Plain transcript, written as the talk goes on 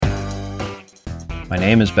My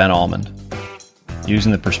name is Ben Almond.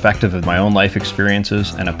 Using the perspective of my own life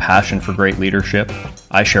experiences and a passion for great leadership,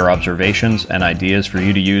 I share observations and ideas for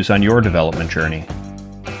you to use on your development journey.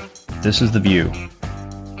 This is The View,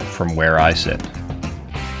 from where I sit.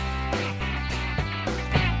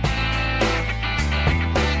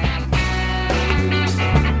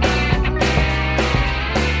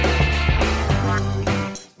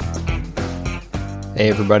 Hey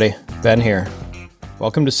everybody, Ben here.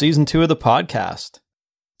 Welcome to Season 2 of the podcast.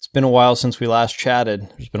 It's been a while since we last chatted.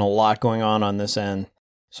 There's been a lot going on this end,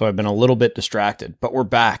 so I've been a little bit distracted, but we're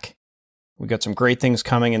back. We got some great things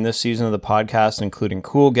coming in this season of the podcast, including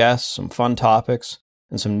cool guests, some fun topics,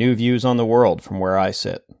 and some new views on the world from where I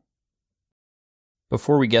sit.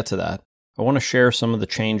 Before we get to that, I want to share some of the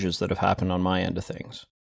changes that have happened on my end of things.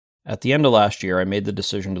 At the end of last year, I made the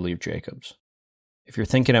decision to leave Jacobs. If you're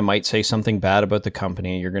thinking I might say something bad about the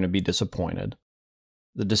company, you're going to be disappointed.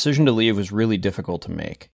 The decision to leave was really difficult to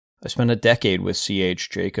make. I spent a decade with C.H.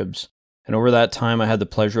 Jacobs, and over that time I had the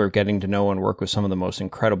pleasure of getting to know and work with some of the most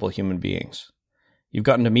incredible human beings. You've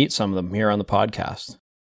gotten to meet some of them here on the podcast.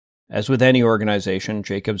 As with any organization,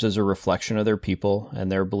 Jacobs is a reflection of their people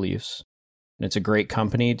and their beliefs, and it's a great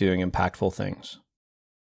company doing impactful things.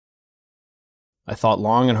 I thought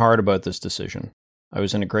long and hard about this decision. I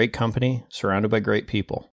was in a great company, surrounded by great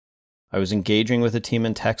people. I was engaging with a team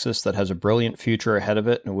in Texas that has a brilliant future ahead of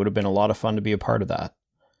it, and it would have been a lot of fun to be a part of that.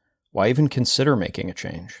 Why even consider making a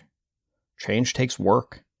change? Change takes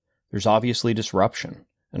work. There's obviously disruption,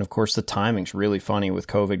 and of course the timing's really funny with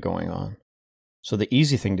COVID going on. So the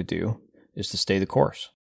easy thing to do is to stay the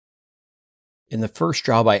course. In the first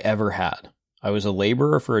job I ever had, I was a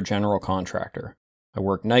laborer for a general contractor. I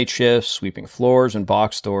worked night shifts, sweeping floors and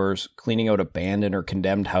box stores, cleaning out abandoned or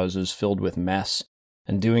condemned houses filled with mess,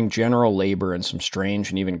 and doing general labor in some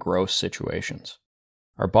strange and even gross situations.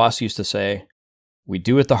 Our boss used to say, "We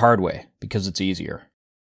do it the hard way because it's easier."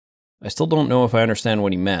 I still don't know if I understand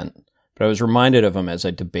what he meant, but I was reminded of him as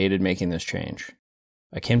I debated making this change.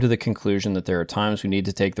 I came to the conclusion that there are times we need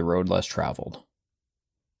to take the road less traveled.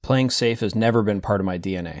 Playing safe has never been part of my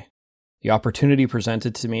DNA. The opportunity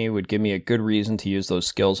presented to me would give me a good reason to use those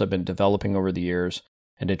skills I've been developing over the years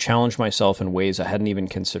and to challenge myself in ways I hadn't even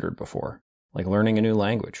considered before, like learning a new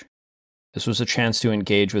language. This was a chance to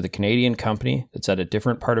engage with a Canadian company that's at a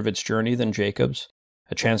different part of its journey than Jacobs,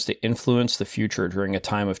 a chance to influence the future during a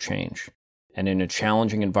time of change, and in a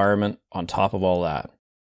challenging environment on top of all that.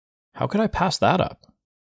 How could I pass that up?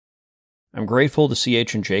 I'm grateful to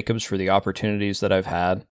CH and Jacobs for the opportunities that I've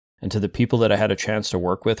had, and to the people that I had a chance to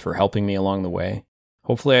work with for helping me along the way.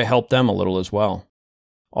 Hopefully I helped them a little as well.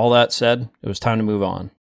 All that said, it was time to move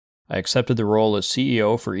on. I accepted the role as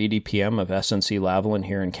CEO for EDPM of SNC-Lavalin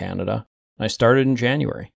here in Canada, and I started in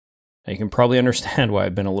January. Now you can probably understand why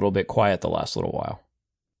I've been a little bit quiet the last little while.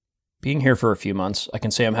 Being here for a few months, I can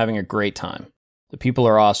say I'm having a great time. The people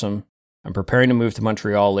are awesome. I'm preparing to move to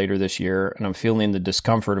Montreal later this year, and I'm feeling the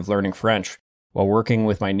discomfort of learning French while working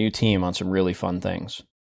with my new team on some really fun things.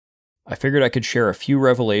 I figured I could share a few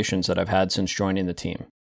revelations that I've had since joining the team.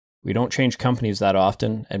 We don't change companies that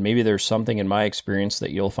often, and maybe there's something in my experience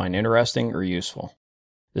that you'll find interesting or useful.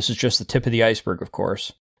 This is just the tip of the iceberg, of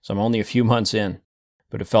course, so I'm only a few months in,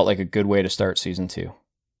 but it felt like a good way to start Season 2.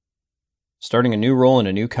 Starting a new role in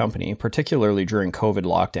a new company, particularly during COVID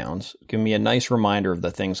lockdowns, gave me a nice reminder of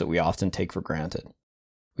the things that we often take for granted.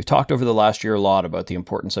 We've talked over the last year a lot about the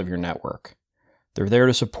importance of your network. They're there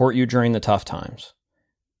to support you during the tough times.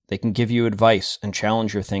 They can give you advice and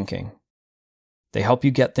challenge your thinking. They help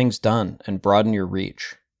you get things done and broaden your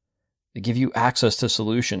reach. They give you access to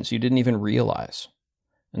solutions you didn't even realize,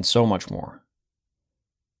 and so much more.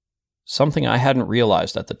 Something I hadn't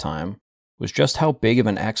realized at the time was just how big of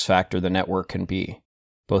an X factor the network can be,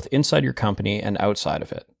 both inside your company and outside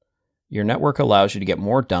of it. Your network allows you to get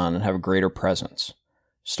more done and have a greater presence.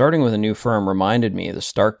 Starting with a new firm reminded me of the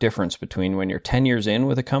stark difference between when you're 10 years in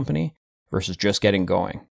with a company versus just getting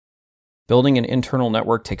going. Building an internal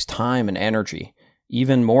network takes time and energy,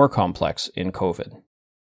 even more complex in COVID.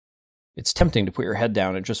 It's tempting to put your head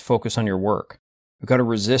down and just focus on your work. You've got to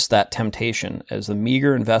resist that temptation, as the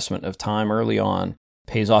meager investment of time early on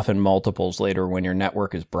pays off in multiples later when your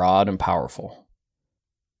network is broad and powerful.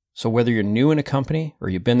 So whether you're new in a company or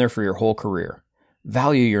you've been there for your whole career,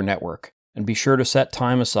 value your network and be sure to set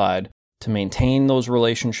time aside to maintain those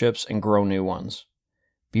relationships and grow new ones.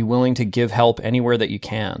 Be willing to give help anywhere that you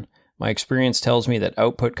can. My experience tells me that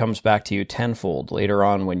output comes back to you tenfold later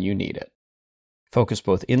on when you need it. Focus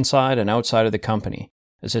both inside and outside of the company,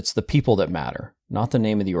 as it's the people that matter, not the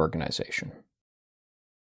name of the organization.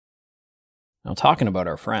 Now, talking about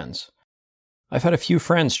our friends, I've had a few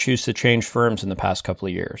friends choose to change firms in the past couple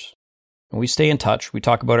of years. And we stay in touch, we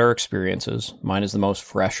talk about our experiences. Mine is the most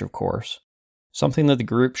fresh, of course. Something that the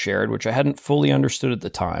group shared, which I hadn't fully understood at the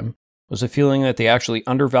time, was a feeling that they actually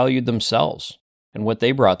undervalued themselves and what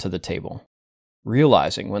they brought to the table.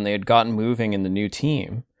 Realizing when they had gotten moving in the new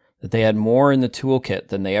team, that they had more in the toolkit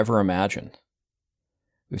than they ever imagined.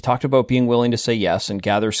 We've talked about being willing to say yes and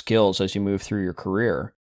gather skills as you move through your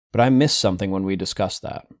career, but I missed something when we discussed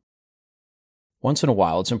that. Once in a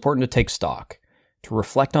while, it's important to take stock, to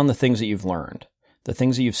reflect on the things that you've learned, the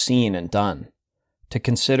things that you've seen and done, to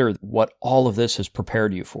consider what all of this has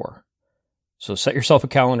prepared you for. So set yourself a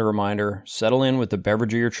calendar reminder, settle in with the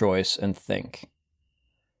beverage of your choice, and think.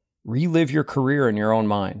 Relive your career in your own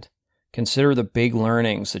mind. Consider the big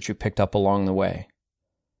learnings that you picked up along the way.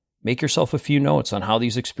 Make yourself a few notes on how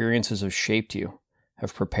these experiences have shaped you,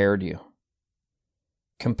 have prepared you.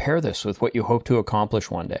 Compare this with what you hope to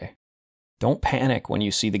accomplish one day. Don't panic when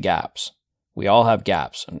you see the gaps. We all have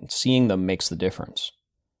gaps, and seeing them makes the difference.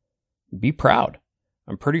 Be proud.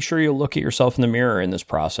 I'm pretty sure you'll look at yourself in the mirror in this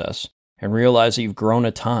process and realize that you've grown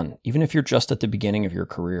a ton, even if you're just at the beginning of your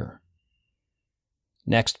career.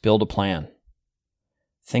 Next, build a plan.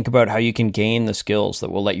 Think about how you can gain the skills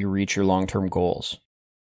that will let you reach your long-term goals.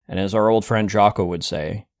 And as our old friend Jocko would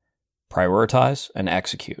say, prioritize and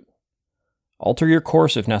execute. Alter your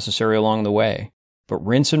course if necessary along the way, but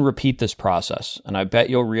rinse and repeat this process, and I bet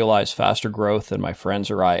you'll realize faster growth than my friends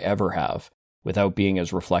or I ever have without being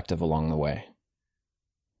as reflective along the way.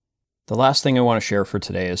 The last thing I want to share for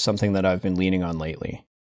today is something that I've been leaning on lately.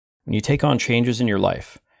 When you take on changes in your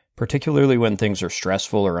life, particularly when things are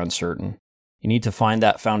stressful or uncertain, you need to find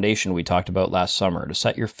that foundation we talked about last summer to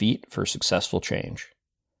set your feet for successful change.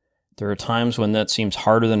 There are times when that seems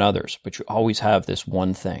harder than others, but you always have this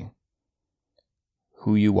one thing: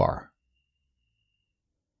 who you are.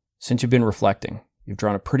 Since you've been reflecting, you've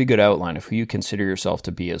drawn a pretty good outline of who you consider yourself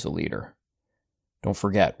to be as a leader. Don't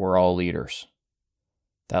forget, we're all leaders.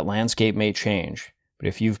 That landscape may change, but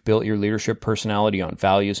if you've built your leadership personality on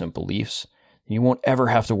values and beliefs, then you won't ever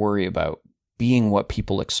have to worry about being what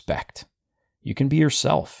people expect. You can be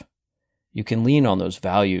yourself. You can lean on those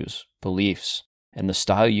values, beliefs, and the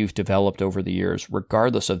style you've developed over the years,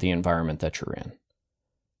 regardless of the environment that you're in.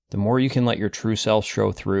 The more you can let your true self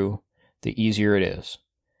show through, the easier it is.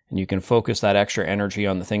 And you can focus that extra energy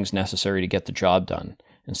on the things necessary to get the job done,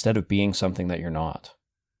 instead of being something that you're not.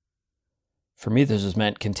 For me, this has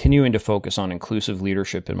meant continuing to focus on inclusive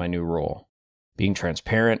leadership in my new role, being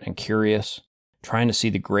transparent and curious, trying to see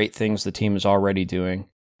the great things the team is already doing,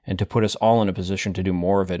 and to put us all in a position to do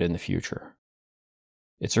more of it in the future.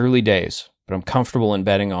 It's early days, but I'm comfortable in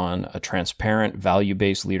betting on a transparent,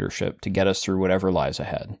 value-based leadership to get us through whatever lies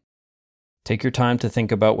ahead. Take your time to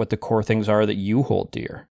think about what the core things are that you hold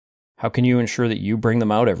dear. How can you ensure that you bring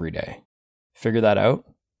them out every day? Figure that out,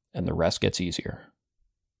 and the rest gets easier.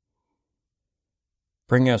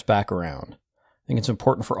 Bringing us back around, I think it's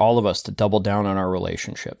important for all of us to double down on our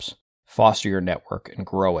relationships, foster your network, and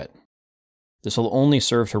grow it. This will only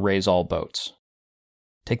serve to raise all boats.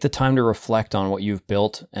 Take the time to reflect on what you've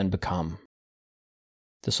built and become.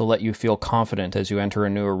 This will let you feel confident as you enter a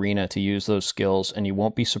new arena to use those skills, and you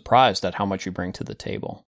won't be surprised at how much you bring to the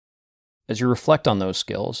table. As you reflect on those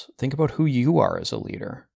skills, think about who you are as a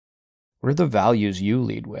leader. What are the values you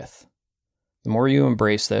lead with? The more you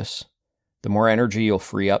embrace this, the more energy you'll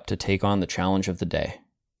free up to take on the challenge of the day.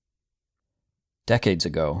 Decades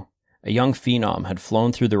ago, a young phenom had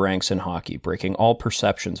flown through the ranks in hockey, breaking all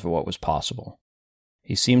perceptions of what was possible.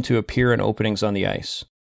 He seemed to appear in openings on the ice,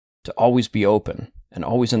 to always be open, and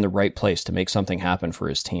always in the right place to make something happen for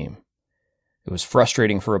his team. It was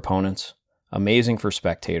frustrating for opponents, amazing for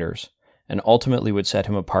spectators, and ultimately would set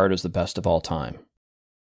him apart as the best of all time.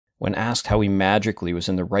 When asked how he magically was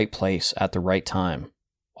in the right place at the right time,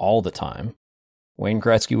 all the time, Wayne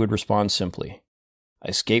Gretzky would respond simply,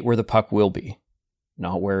 "I skate where the puck will be,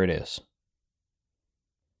 not where it is."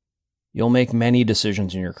 You'll make many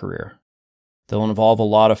decisions in your career. They'll involve a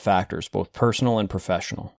lot of factors, both personal and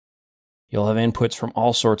professional. You'll have inputs from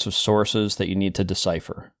all sorts of sources that you need to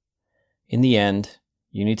decipher. In the end,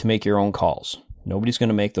 you need to make your own calls. Nobody's going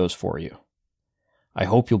to make those for you. I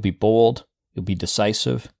hope you'll be bold, you'll be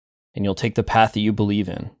decisive, and you'll take the path that you believe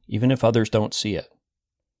in, even if others don't see it.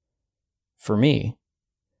 For me,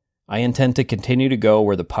 I intend to continue to go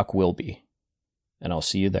where the puck will be, and I'll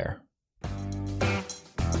see you there.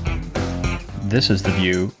 This is the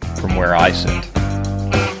view from where I sit.